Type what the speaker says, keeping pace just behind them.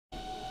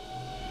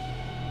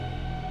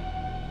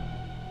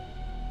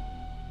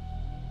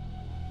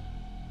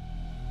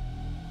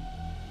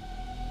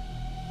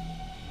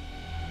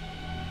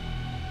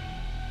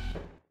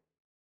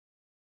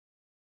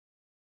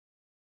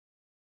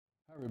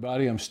Hi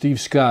everybody, I'm Steve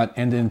Scott,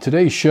 and in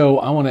today's show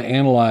I want to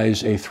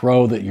analyze a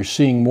throw that you're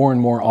seeing more and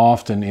more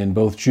often in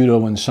both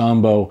Judo and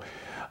Sambo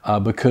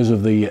because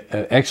of the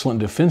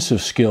excellent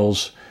defensive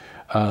skills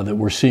that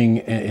we're seeing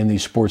in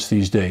these sports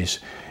these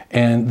days.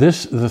 And the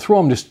throw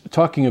I'm just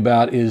talking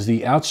about is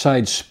the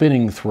outside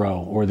spinning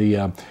throw, or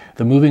the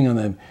moving on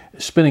the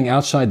spinning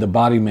outside the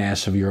body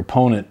mass of your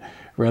opponent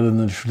rather than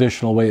the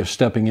traditional way of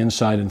stepping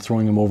inside and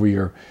throwing them over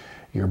your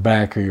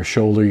back or your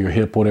shoulder, your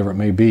hip, whatever it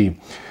may be.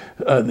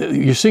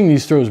 You're seeing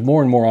these throws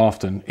more and more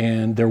often,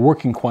 and they're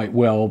working quite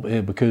well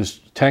because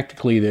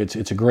tactically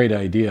it's a great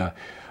idea.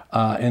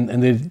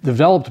 And they've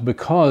developed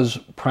because,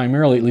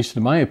 primarily, at least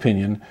in my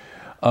opinion,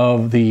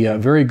 of the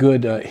very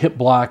good hip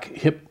block,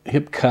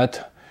 hip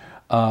cut,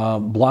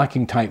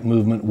 blocking type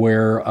movement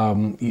where,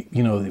 when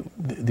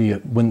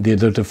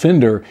the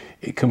defender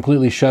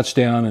completely shuts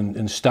down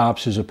and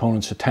stops his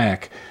opponent's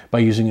attack by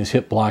using his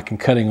hip block and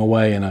cutting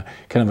away in a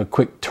kind of a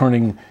quick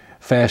turning,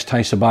 fast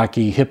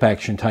taisabaki hip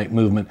action type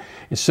movement.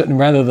 It's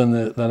rather than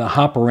the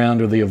hop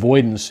around or the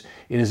avoidance,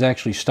 it is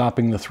actually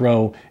stopping the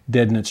throw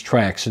dead in its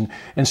tracks. And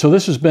so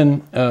this has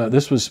been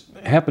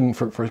happening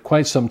for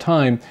quite some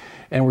time,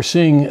 and we're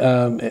seeing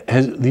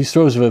these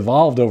throws have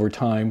evolved over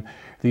time.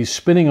 These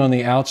spinning on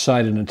the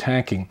outside and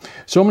attacking.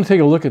 So I'm going to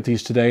take a look at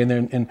these today,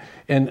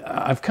 and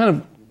I've kind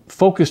of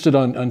focused it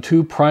on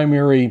two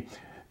primary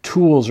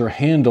tools or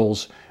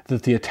handles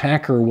that the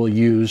attacker will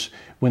use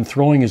when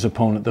throwing his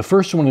opponent. The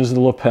first one is the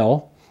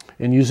lapel,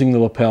 and using the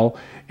lapel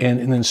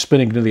and then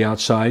spinning to the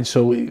outside.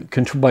 So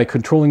by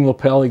controlling the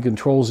lapel, he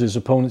controls his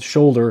opponent's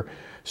shoulder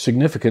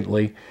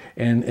significantly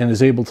and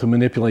is able to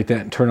manipulate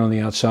that and turn on the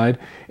outside.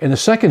 And the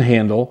second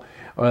handle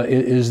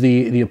is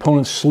the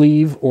opponent's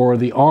sleeve or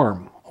the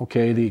arm.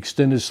 Okay, the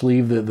extended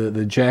sleeve,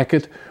 the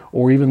jacket,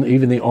 or even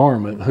the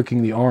arm,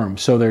 hooking the arm.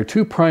 So there are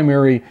two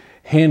primary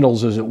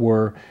handles, as it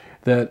were,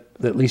 that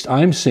at least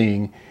I'm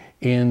seeing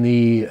in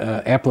the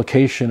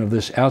application of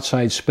this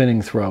outside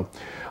spinning throw.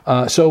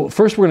 So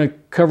first we're going to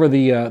cover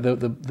the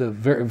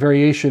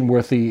variation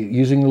with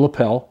using the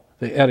lapel,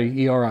 the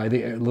eri, E-R-I,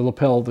 the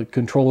lapel,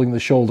 controlling the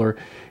shoulder.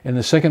 In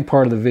the second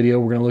part of the video,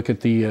 we're going to look at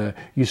the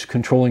use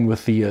controlling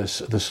with the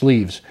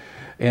sleeves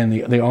and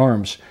the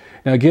arms.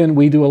 Now again,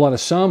 we do a lot of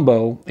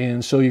Sambo,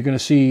 and so you're going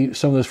to see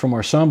some of this from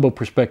our Sambo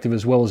perspective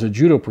as well as a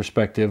Judo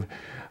perspective.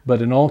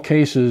 But in all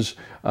cases,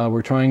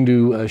 we're trying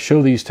to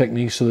show these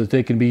techniques so that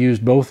they can be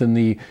used both in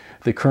the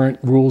current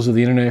rules of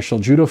the International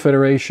Judo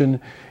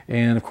Federation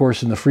and, of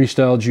course, in the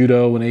freestyle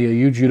Judo and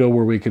AAU Judo,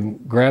 where we can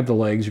grab the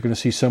legs. You're going to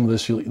see some of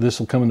this. This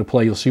will come into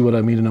play. You'll see what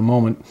I mean in a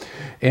moment.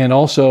 And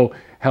also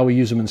how we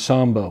use them in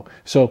Sambo.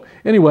 So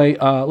anyway,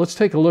 let's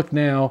take a look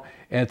now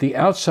at the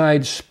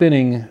outside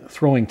spinning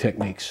throwing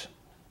techniques.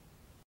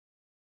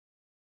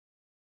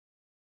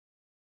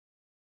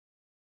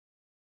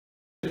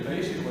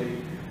 Basically,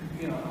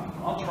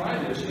 I'll try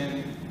this,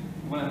 and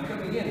when I'm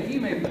coming in, he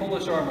may pull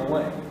his arm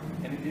away,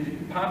 and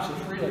it pops it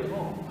free, like,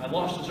 oh, I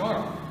lost his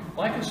arm.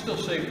 Well, I can still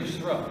save this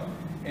throw.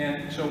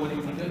 And so what he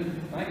would do,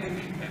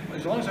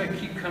 as long as I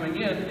keep coming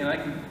in, and I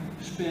can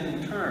spin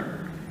and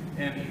turn,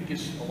 and he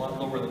gets a lot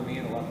lower than me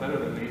and a lot better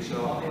than me,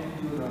 so I'll have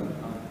to do it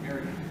on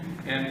Eric.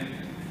 And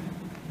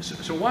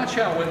so watch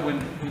how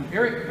when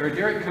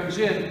Derek comes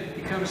in,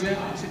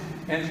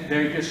 and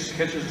there he just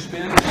catches a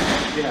spin.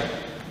 Yeah.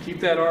 Keep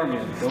that arm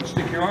in. Don't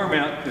stick your arm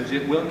out because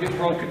it will get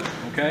broken,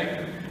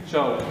 okay?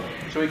 So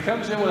he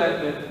comes in with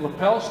that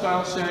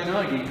lapel-style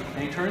Seoi-nage,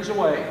 and he turns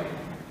away,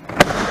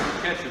 and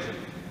catches it.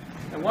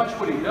 And watch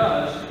what he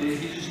does, is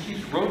he just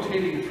keeps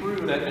rotating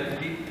through that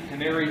deep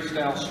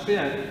canary-style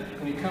spin.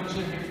 When he comes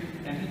in here,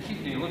 and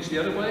he looks the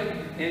other way,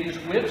 and he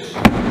just whips.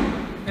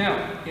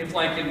 Now, if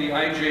like in the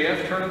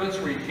IJF tournaments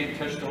where you can't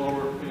touch the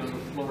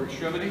lower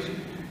extremities,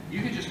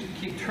 you can just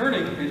keep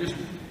turning and just,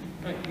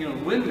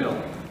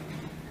 windmill.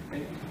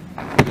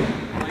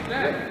 Like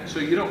that. So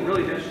you don't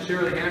really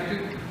necessarily have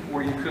to,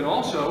 or you could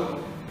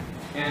also,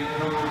 and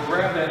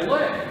grab that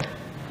leg.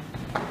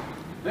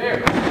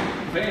 There.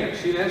 Bam.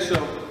 See that? So,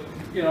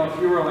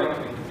 if you were like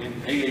in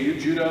AAU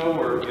Judo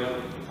or,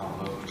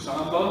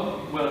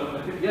 Sambo,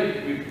 well,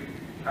 yeah, you could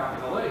pop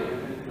the leg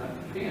and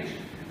not the pants.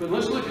 But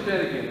let's look at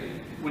that again.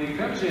 When he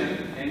comes in,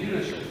 and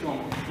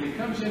when he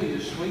comes in, he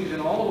just swings in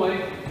all the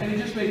way, and he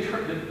just may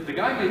turn, the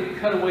guy may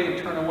cut away and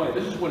turn away.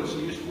 This is what it's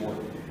used for.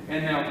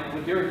 And now,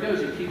 what Derek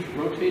does, he keeps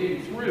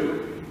rotating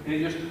through, and he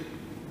just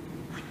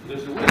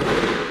does the whip.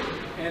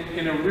 And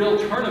in a real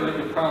tournament,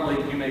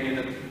 you may end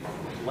up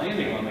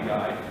landing on the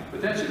guy, but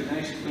that's a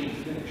nice, clean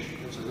finish.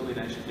 That's a really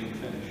nice, clean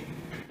finish.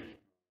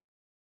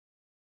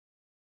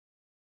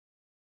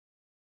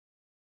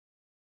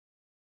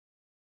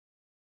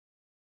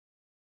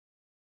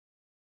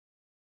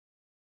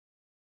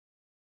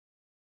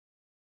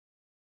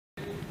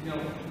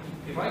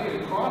 If I get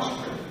a cross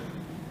grip,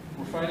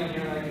 we're fighting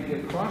here, and I can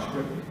get a cross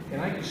grip,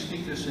 and I can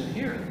sneak this in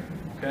here,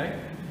 okay?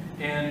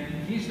 And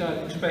he's not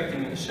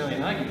expecting a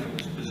Seoi-nage from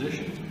this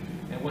position.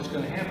 And what's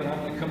going to happen, I'm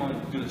going to come on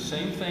and do the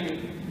same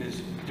thing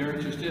as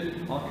Derek just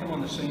did. I'll come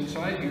on the same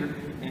side here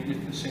and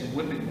get the same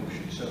whipping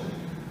motion.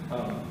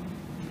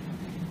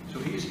 So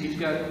he's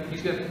got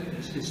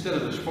instead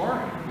of this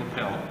far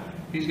lapel,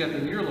 he's got the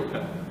near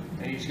lapel,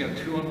 and he's got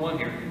 2-on-1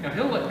 here. Now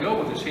he'll let go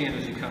with his hand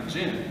as he comes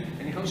in,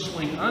 and he'll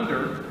swing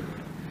under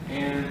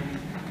and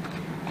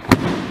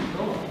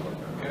go.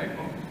 Okay.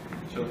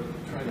 So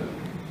try to.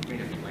 We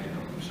have to land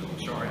on him.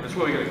 So sorry. That's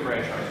why we got to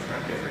crash on it.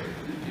 Okay.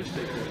 Just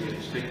take that. Yeah,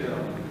 just take that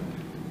out.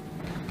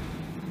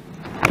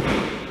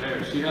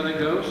 There. See how that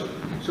goes?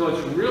 So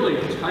it's really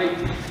a tight,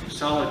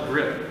 solid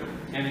grip.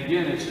 And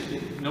again,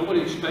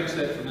 nobody expects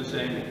that from this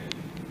angle.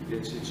 You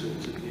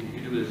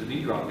can do it as a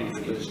knee drop even,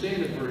 but the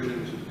standard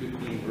version is a good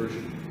clean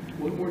version.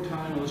 One more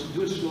time, let's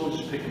do it slow and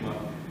just pick him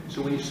up.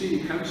 So when you see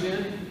he comes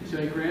in, see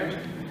how he grabs?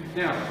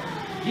 Now,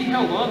 he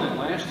held on that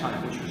last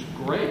time, which was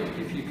great.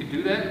 If you could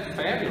do that,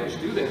 fabulous,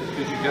 do that,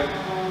 because you've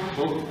got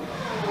both,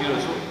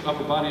 his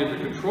upper body under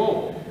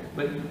control.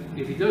 But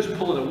if he does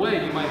pull it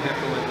away, you might have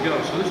to let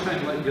go. So this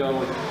time let go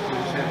and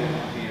just have it in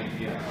your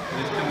hand, yeah.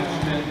 And just come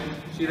and spin.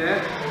 See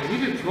that? And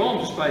you can throw him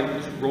just by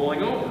just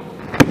rolling over.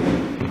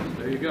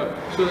 There you go.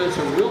 So it's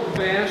a real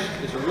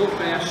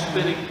fast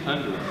spinning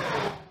under.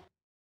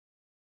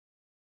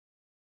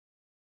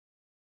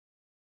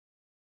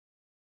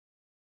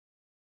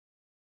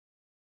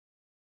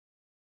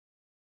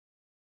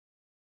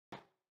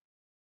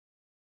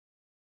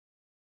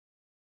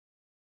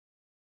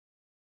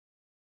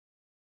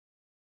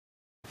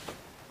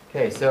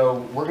 Okay,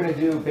 so we're going to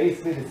do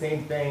basically the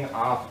same thing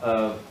off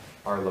of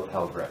our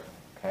lapel grip.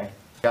 Okay,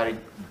 you got to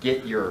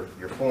get your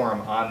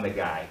form on the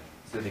guy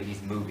so that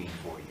he's moving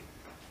for you.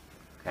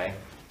 Okay,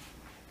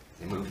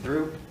 so move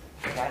through,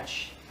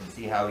 catch, and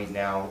see how he's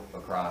now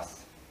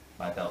across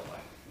my belt line.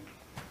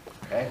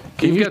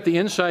 Okay. You've got the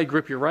inside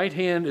grip. Your right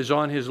hand is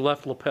on his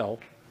left lapel.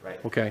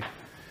 Right. Okay.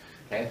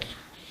 Okay.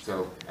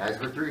 So as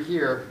we're through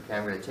here, okay,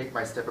 I'm going to take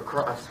my step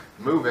across,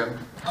 move him,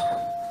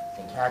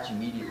 and catch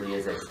immediately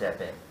as I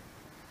step in.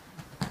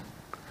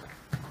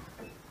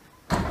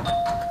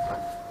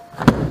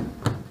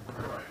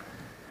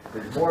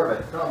 There's more of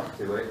a thump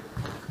to it,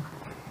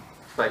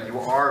 but you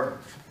are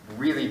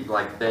really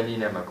like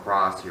bending him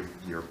across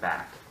your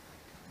back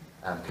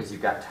because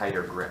you've got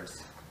tighter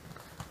grips.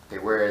 Okay,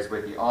 whereas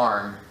with the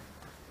arm,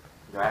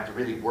 you have to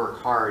really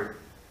work hard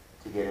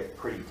to get it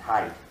pretty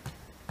tight.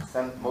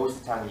 Most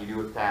of the time when you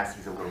do it fast,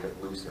 he's a little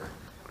bit looser.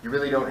 You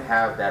really don't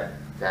have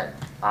that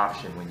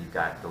option when you've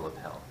got the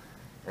lapel.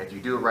 And if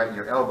you do it right and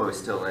your elbow is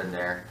still in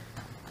there,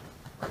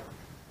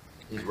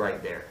 he's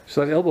right there.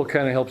 So that elbow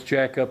kind of helps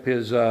jack up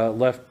his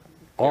left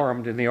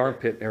arm in the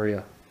armpit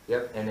area.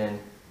 Yep, and then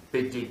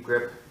big deep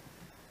grip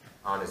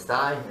on his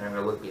thigh, and I'm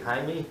going to look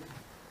behind me.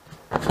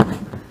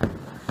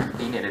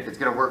 And if it's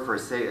going to work for a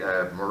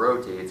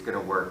Morote, it's going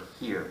to work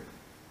here.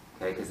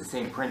 Okay, because the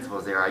same principle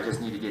is there. I just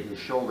need to get his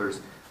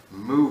shoulders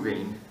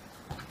moving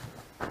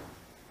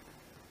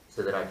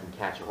so that I can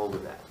catch a hold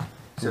of that.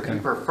 So if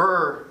you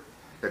prefer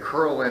the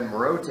curl and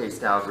Morote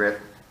style grip,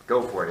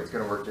 go for it. It's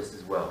going to work just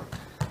as well.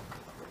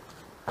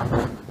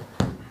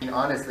 And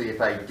honestly,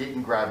 if I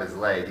didn't grab his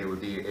leg, it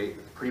would be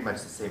pretty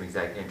much the same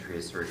exact entry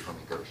as surgical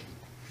Migoshi.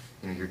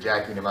 You're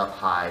jacking him up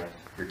high,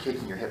 you're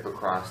kicking your hip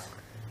across,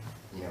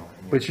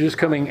 But you're just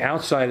coming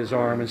outside his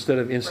arm instead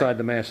of inside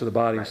the mass of the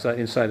body,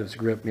 inside of his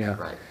grip, yeah.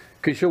 Right.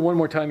 Could you show one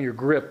more time your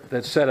grip,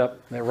 that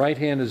setup, that right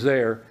hand is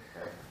there,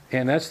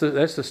 and that's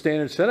the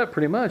standard setup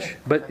pretty much.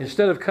 But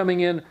instead of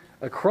coming in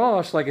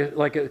across coming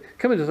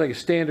just like a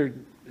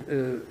standard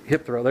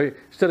hip throw,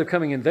 instead of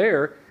coming in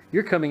there,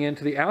 you're coming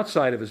into the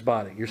outside of his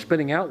body. You're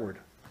spinning outward.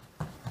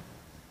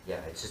 Yeah,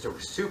 it's just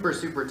a super,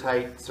 super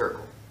tight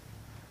circle.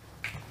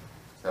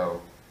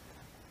 So,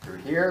 through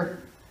here,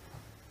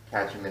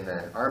 catch him in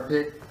the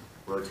armpit,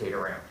 rotate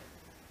around.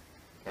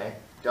 Okay?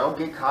 Don't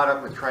get caught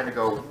up with trying to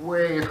go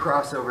way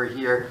across over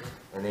here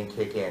and then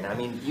kick in. I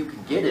mean, you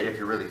can get it if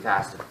you're really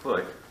fast at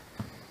foot,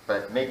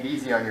 but make it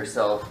easy on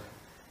yourself.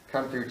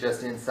 Come through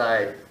just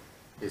inside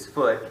his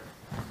foot,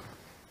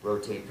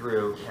 rotate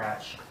through,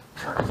 catch,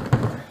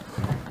 turn.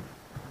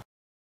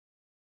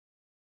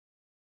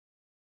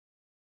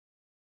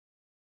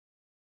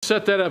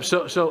 Set that up.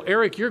 So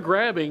Eric, you're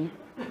grabbing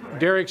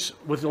Derek's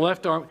with the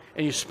left arm,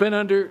 and you spin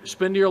to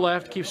your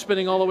left, keep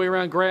spinning all the way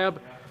around,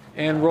 grab,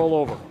 and roll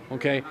over,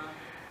 okay?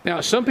 Now,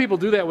 some people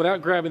do that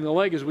without grabbing the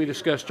leg, as we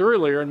discussed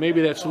earlier, and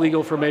maybe that's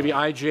legal for maybe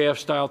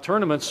IJF-style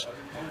tournaments,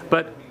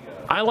 but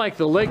I like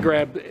the leg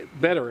grab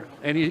better.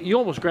 And you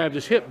almost grabbed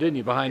his hip, didn't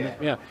you, behind it?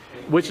 Yeah,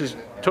 which is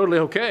totally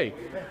okay,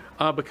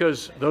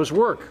 because those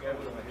work.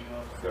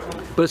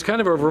 But it's kind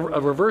of a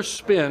reverse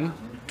spin,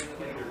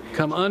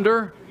 come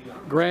under,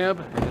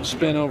 grab, and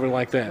spin over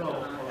like that.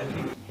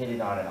 Hit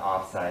it on an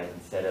offside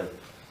instead of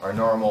our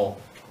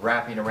normal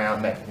wrapping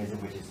around mechanism,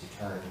 which is to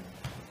turn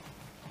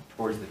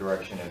towards the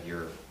direction of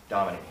your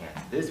dominant hand.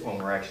 This one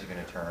we're actually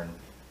going to turn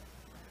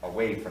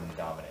away from the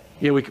dominant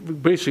hand. Yeah,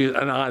 basically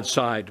an odd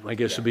side, I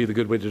guess would be the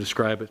good way to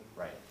describe it.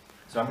 Right.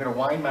 So I'm going to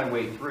wind my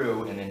way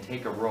through and then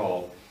take a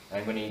roll.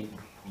 I'm going to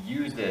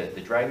use the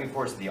driving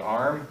force of the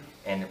arm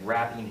and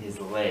wrapping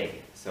his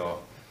leg.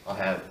 So I'll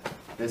have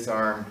this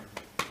arm,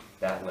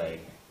 that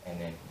leg,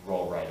 and then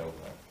roll right over.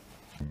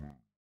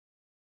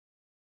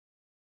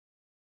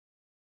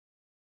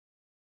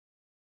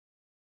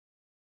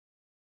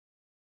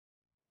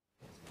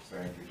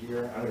 Running through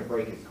here. I'm going to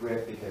break his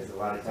grip because a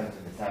lot of times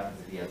when this happens,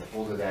 if he has a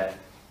hold of that,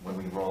 when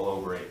we roll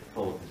over it,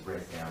 pulls his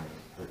wrist down and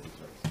hurts his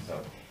wrist. So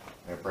I'm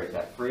going to break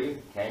that free,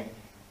 okay?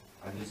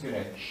 I'm just going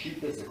to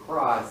shoot this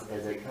across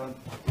as I come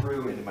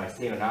through into my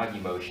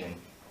Seonagi motion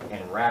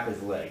and wrap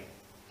his leg.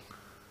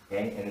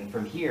 Okay, and then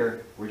from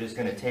here, we're just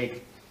going to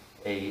take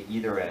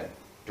either a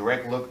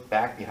direct look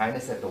back behind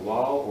us at the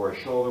wall or a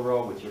shoulder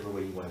roll, whichever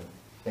way you want to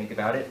think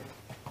about it.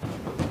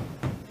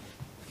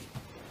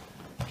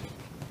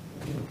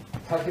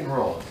 Tuck and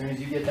roll. As soon as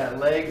you get that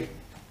leg,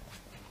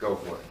 go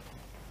for it.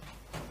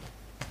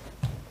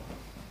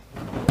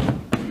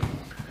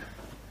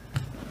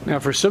 Now,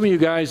 for some of you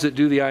guys that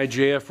do the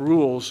IJF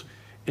rules,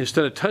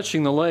 instead of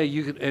touching the leg,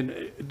 you can,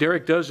 and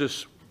Derek does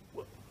this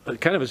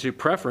kind of as your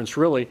preference,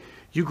 really.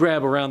 You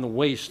grab around the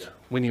waist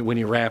when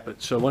you wrap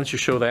it. So why don't you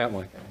show that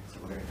one? Okay, so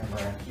we're going to come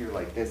around here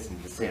like this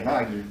into the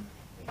Seonagi and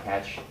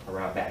catch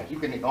around back. You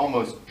can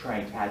almost try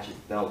and catch his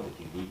belt if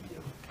you need to.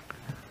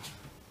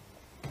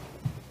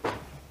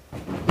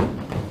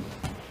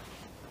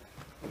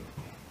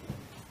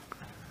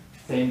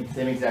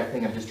 Same exact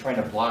thing. I'm just trying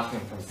to block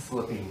him from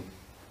slipping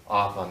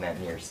off on that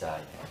near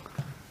side.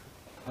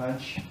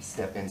 Punch,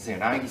 step in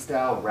Seonagi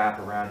style, wrap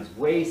around his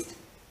waist,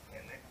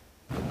 and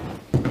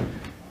then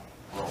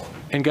roll.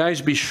 And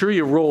guys, be sure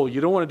you roll.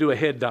 You don't want to do a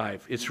head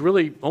dive. It's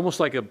really almost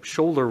like a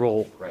shoulder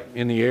roll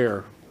in the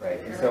air.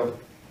 Right. And so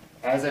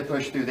as I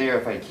push through there,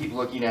 if I keep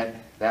looking at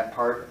that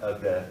part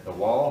of the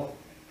wall,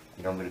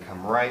 you know, I'm going to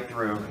come right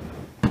through.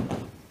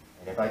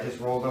 And if I just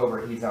rolled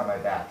over, he's on my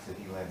back, so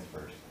he lands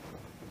first.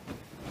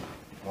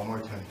 One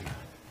more time.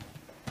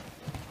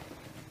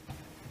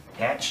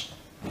 Catch.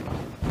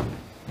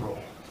 Roll.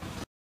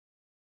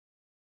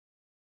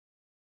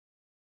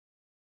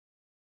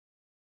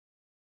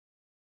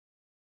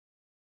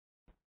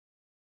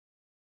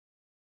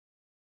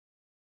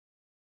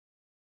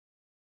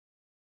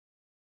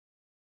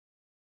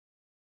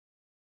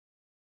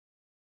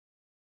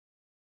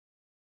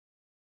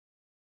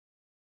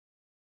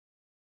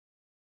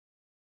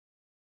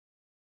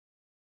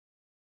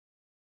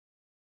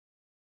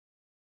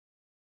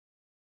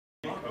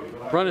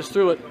 Run us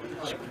through it,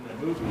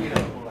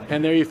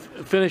 and there you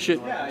finish it.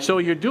 So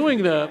you're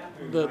doing the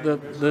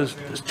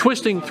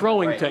twisting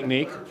throwing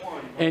technique,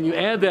 and you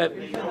add that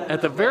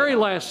at the very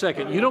last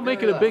second. You don't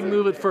make it a big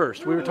move at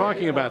first. We were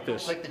talking about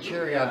this. It's like the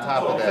cherry on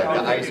top of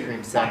the ice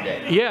cream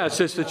sundae. Yeah, it's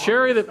the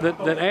cherry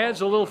that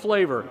adds a little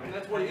flavor.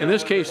 In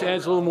this case,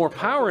 adds a little more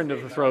power into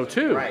the throw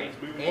too. Right.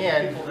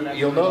 And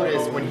you'll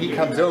notice when he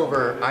comes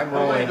over, I'm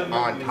rolling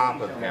on top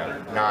of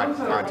him, not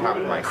on top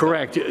of myself.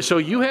 Correct. So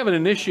you haven't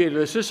initiated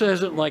this. This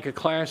isn't like a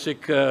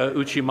classic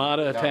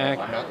Uchimata attack.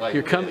 No, I'm not like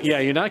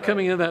you're not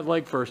coming in that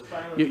leg first.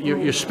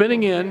 You're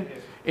spinning in.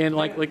 And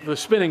like the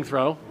spinning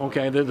throw,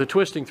 okay, the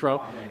twisting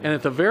throw, and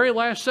at the very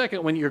last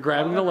second when you're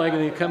grabbing the leg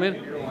and you come in,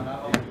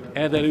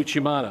 add that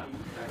Uchimata.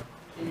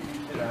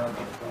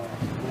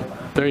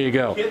 There you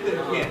go.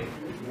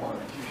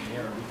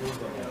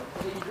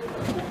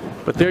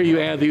 But there you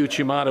add the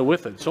Uchimata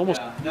with it. It's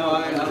almost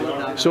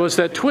so it's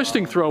that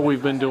twisting throw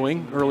we've been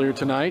doing earlier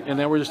tonight, and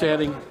now we're just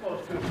adding.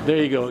 There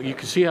you go. You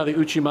can see how the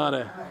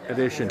Uchimata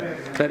addition,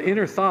 that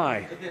inner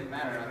thigh,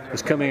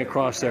 is coming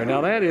across there.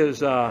 Now that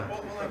is.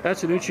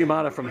 That's an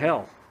Uchimata from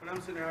hell.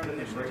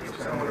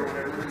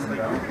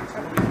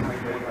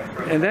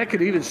 And that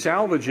could even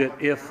salvage it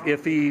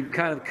if he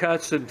kind of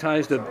cuts and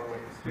ties the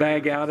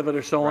bag out of it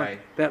or so on. Right.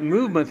 That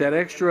movement, that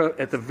extra,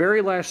 at the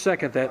very last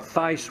second, that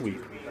thigh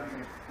sweep,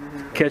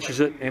 catches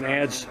it and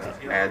adds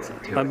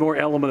a more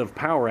element of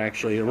power,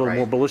 actually, a little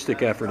more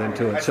ballistic effort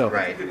into it. So,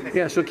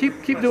 yeah, so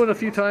keep doing it a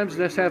few times.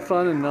 Let's have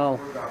fun, and I'll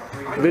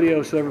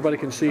video so everybody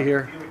can see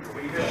here.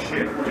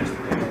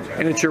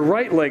 And it's your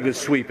right leg that's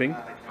sweeping.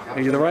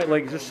 And the right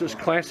leg is just this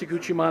classic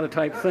Uchimata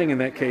type thing in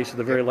that case at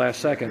the very last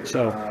second.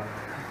 So,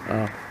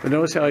 but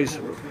notice how he's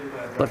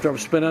left arm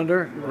spin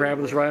under, grab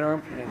with his right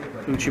arm,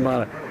 and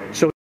Uchimata.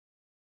 So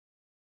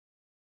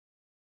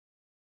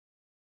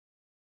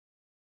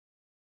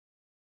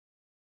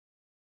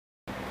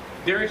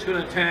Derek's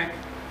going to attack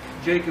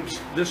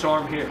Jacob's this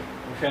arm here,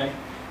 okay?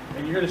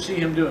 And you're going to see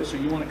him do it. So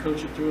you want to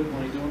coach it through it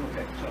while he's doing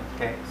it?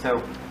 Okay.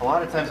 So a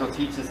lot of times we'll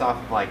teach this off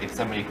of like if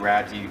somebody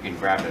grabs you, you can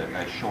grab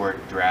a short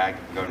drag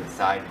and go to the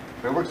side.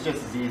 But it works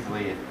just as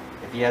easily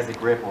if he has a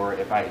grip or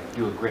if I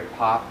do a grip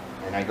pop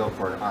and I go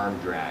for an arm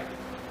drag.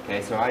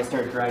 Okay, so I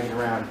start dragging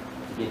around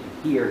to get to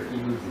here. He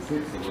moves his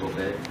hips a little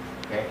bit.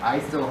 Okay, I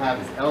still have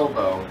his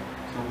elbow.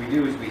 So what we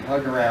do is we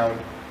hug around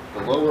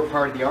the lower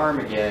part of the arm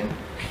again.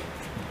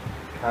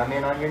 Come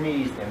in on your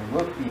knees and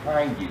look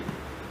behind you.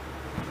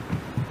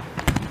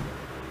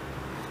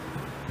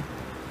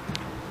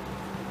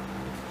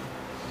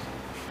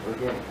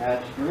 Again,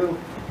 catch through.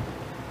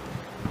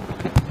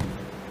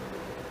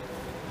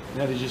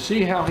 Now, did you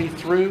see how he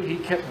threw? He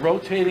kept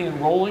rotating and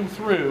rolling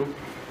through,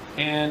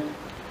 and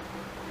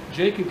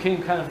Jacob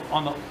came kind of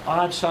on the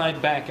odd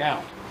side back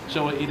out.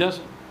 So he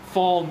doesn't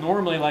fall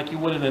normally like you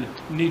would in a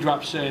knee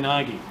drop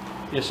Seonagi.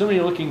 Yeah, some of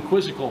you are looking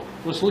quizzical.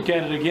 Let's look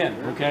at it again,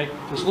 okay?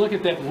 Let's look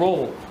at that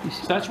roll.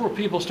 So that's where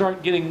people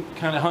start getting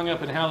kind of hung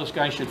up in how this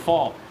guy should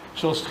fall.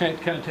 So let's kind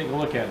of take a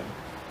look at it.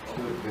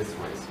 Do it this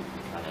way so you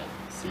can kind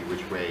of see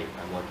which way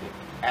I'm looking.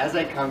 As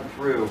I come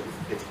through,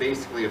 it's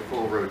basically a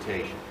full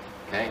rotation,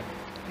 okay?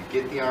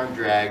 You get the arm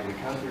drag, we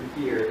come through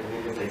here, and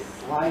then as I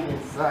slide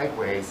in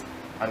sideways,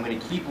 I'm going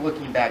to keep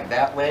looking back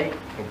that way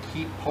and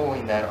keep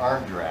pulling that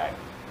arm drag,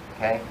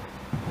 okay?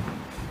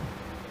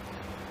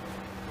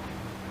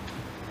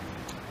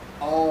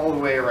 All the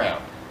way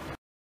around.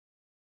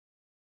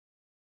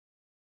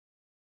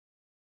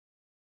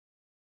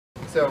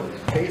 So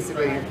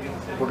basically,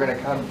 we're going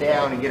to come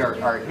down and get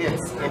our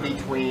hips in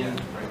between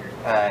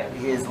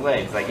his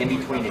legs, like in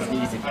between his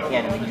knees if you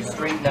can, and then you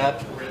straighten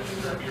up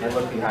and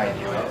look behind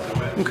you.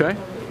 Okay.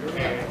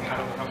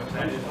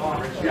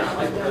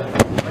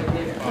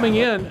 Coming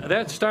in,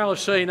 that style of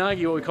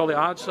seoi-nage, what we call the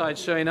odd side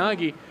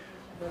seoi-nage,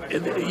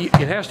 it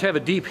has to have a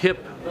deep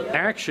hip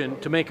action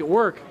to make it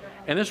work.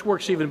 And this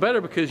works even better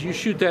because you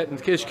shoot that in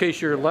this case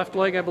your left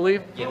leg, I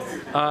believe,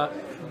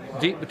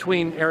 deep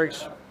between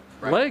Eric's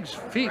legs,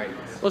 feet. Right.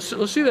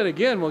 Let's see that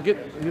again. We'll get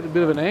a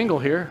bit of an angle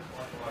here.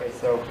 Okay,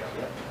 so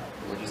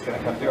we're just going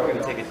to come through. We're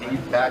going to take a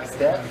deep back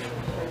step,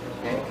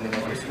 okay, and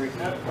then we're straight.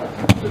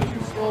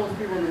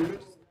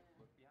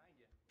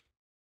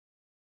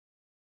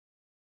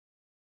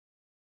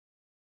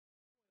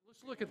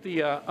 Let's look at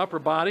the upper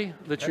body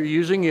that you're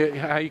using,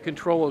 how you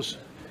control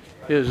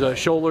his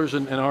shoulders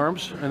and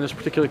arms in this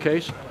particular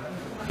case.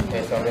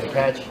 Okay, so I'm going to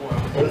catch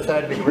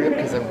inside of the grip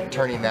because I'm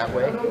turning that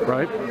way.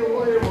 Right.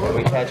 And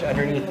we catch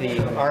underneath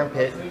the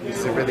armpit. This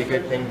is a really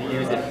good thing to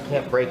use if you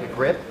can't break a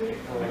grip.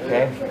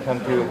 Okay, come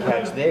through and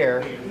catch there.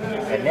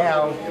 And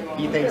now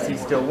he thinks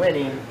he's still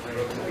winning.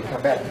 We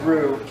come back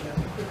through,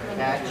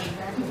 catch,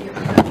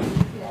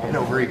 and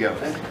over he goes.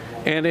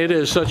 And it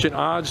is such an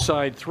odd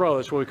side throw.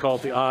 That's what we call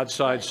it, the odd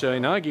side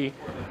seoi-nage,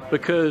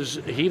 because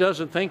he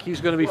doesn't think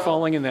he's going to be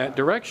falling in that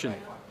direction.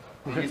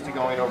 He's used to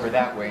going over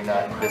that way,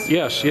 not this way.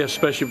 Yes,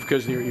 especially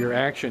because of your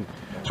action.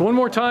 So one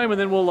more time, and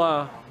then we'll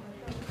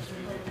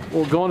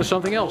go on to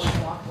something else.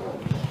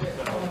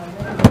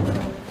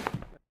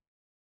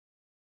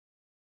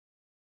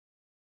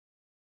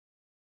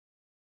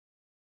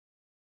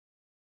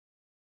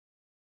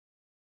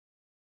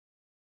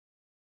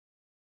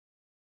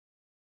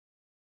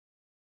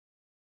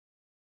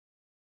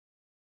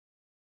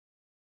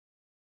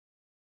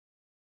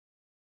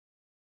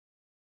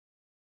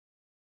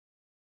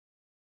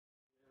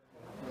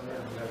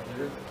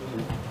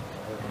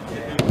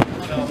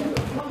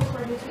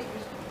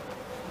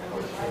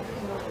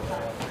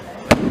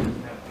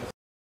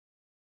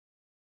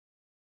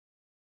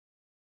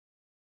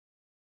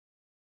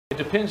 It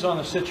depends on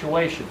the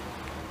situation.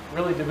 It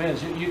really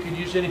depends. You can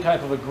use any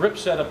type of a grip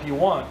setup you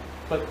want,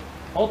 but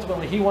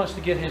ultimately he wants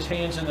to get his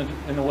hands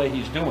in the way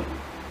he's doing.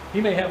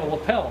 He may have a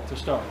lapel to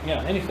start.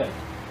 Yeah, anything.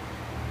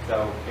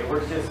 So it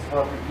works just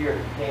well from here. If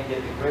you can't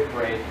get the grip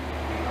right,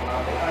 we come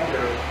out under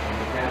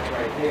and the catch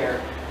right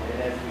there.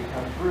 And as we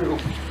come through,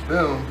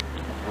 boom,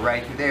 we're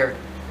right through there.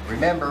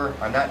 Remember,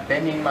 I'm not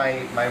bending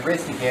my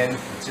wrist again.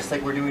 It's just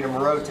like we're doing a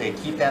rotate.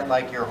 Keep that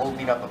like you're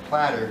holding up a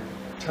platter.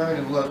 Turn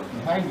and look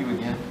behind you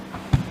again.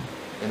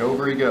 And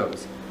over he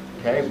goes.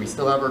 Okay, we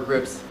still have our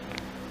grips.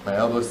 My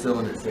elbow's still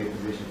in its safe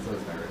position, so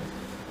is my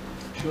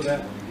wrist. Show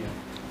that one again.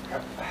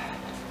 Yep.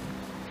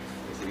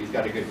 So he's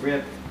got a good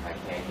grip. I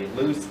can't get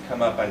loose,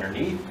 come up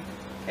underneath.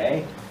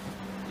 Okay?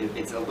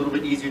 It's a little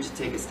bit easier to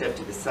take a step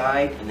to the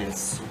side and then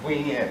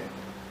swing in.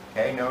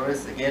 Okay,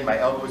 notice again my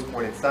elbow is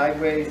pointed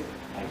sideways.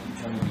 I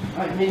keep turning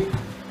behind me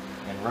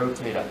and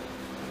rotate up.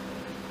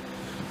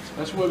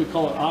 That's what we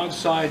call an odd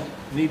side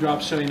knee drop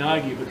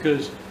seoi-nage,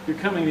 because you're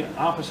coming the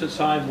opposite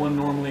side one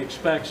normally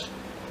expects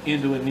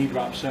into a knee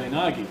drop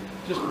seoi-nage.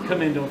 Just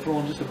come into and throw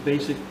him just a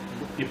basic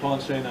Ippon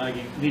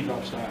seoi-nage knee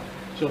drop style.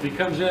 So if he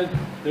comes in,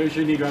 there's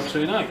your knee drop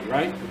seoi-nage,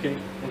 right? Okay,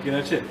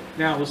 that's it.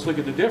 Now let's look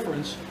at the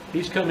difference.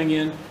 He's coming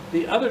in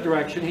the other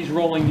direction. He's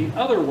rolling the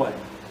other way,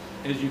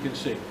 as you can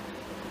see.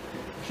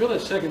 Show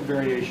that second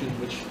variation,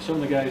 which some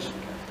of the guys,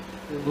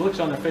 the looks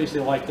on their face, they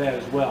like that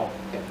as well.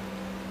 Okay.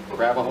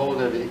 Grab a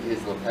hold of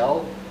his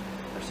lapel,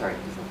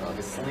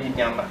 his sleeve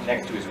down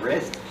next to his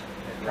wrist,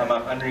 come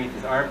up underneath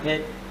his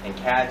armpit, and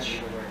catch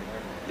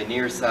the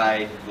near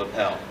side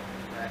lapel.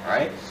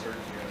 Alright?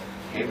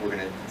 Okay, we're going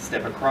to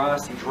step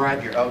across,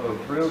 drive your elbow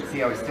through, see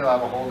how we still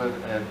have a hold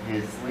of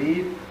his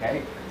sleeve.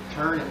 Okay?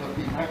 Turn and look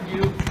behind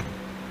you.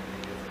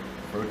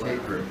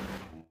 Rotate through.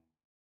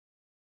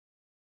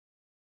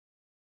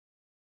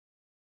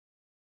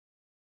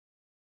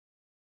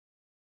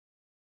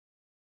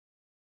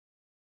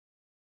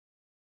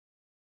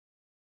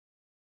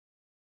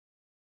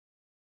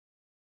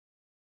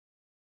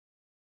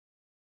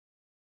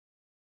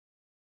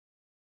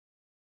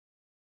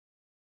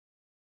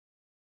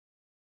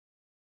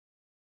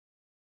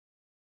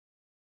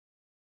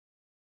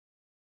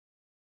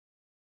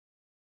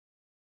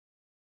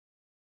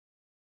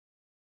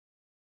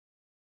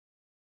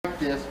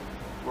 This.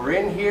 We're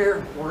in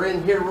here, we're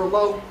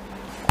low.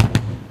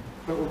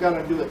 but we're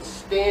going to do it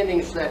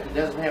standing so that he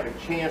doesn't have a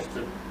chance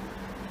to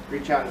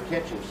reach out and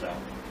catch himself.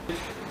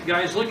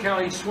 Guys, look how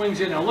he swings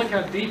in. Now look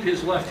how deep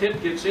his left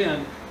hip gets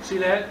in. See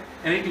that?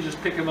 And he can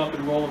just pick him up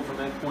and roll him from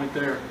that point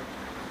there.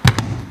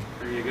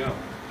 There you go.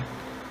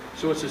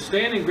 So it's a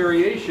standing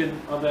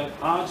variation of that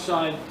odd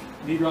side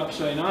knee drop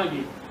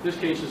Sainagi. This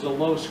case is a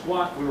low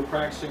squat we were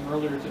practicing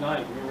earlier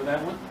tonight. Remember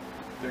that one?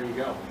 There you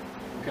go.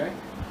 Okay?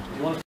 If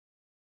you want to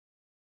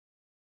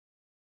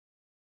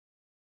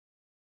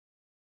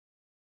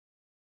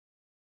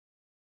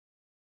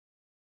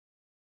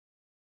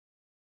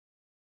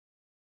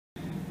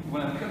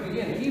when I'm coming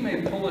in, he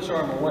may pull his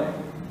arm away,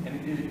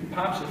 and it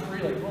pops it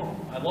free like, oh,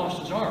 I lost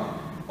his arm.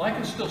 Well, I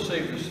can still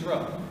save this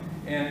throw.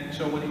 And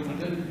so what he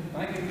did,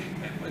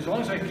 as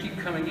long as I keep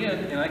coming in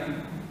and I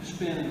can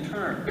spin and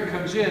turn. Here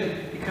comes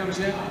in, he comes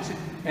in,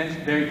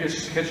 and there he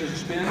just catches a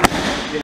spin.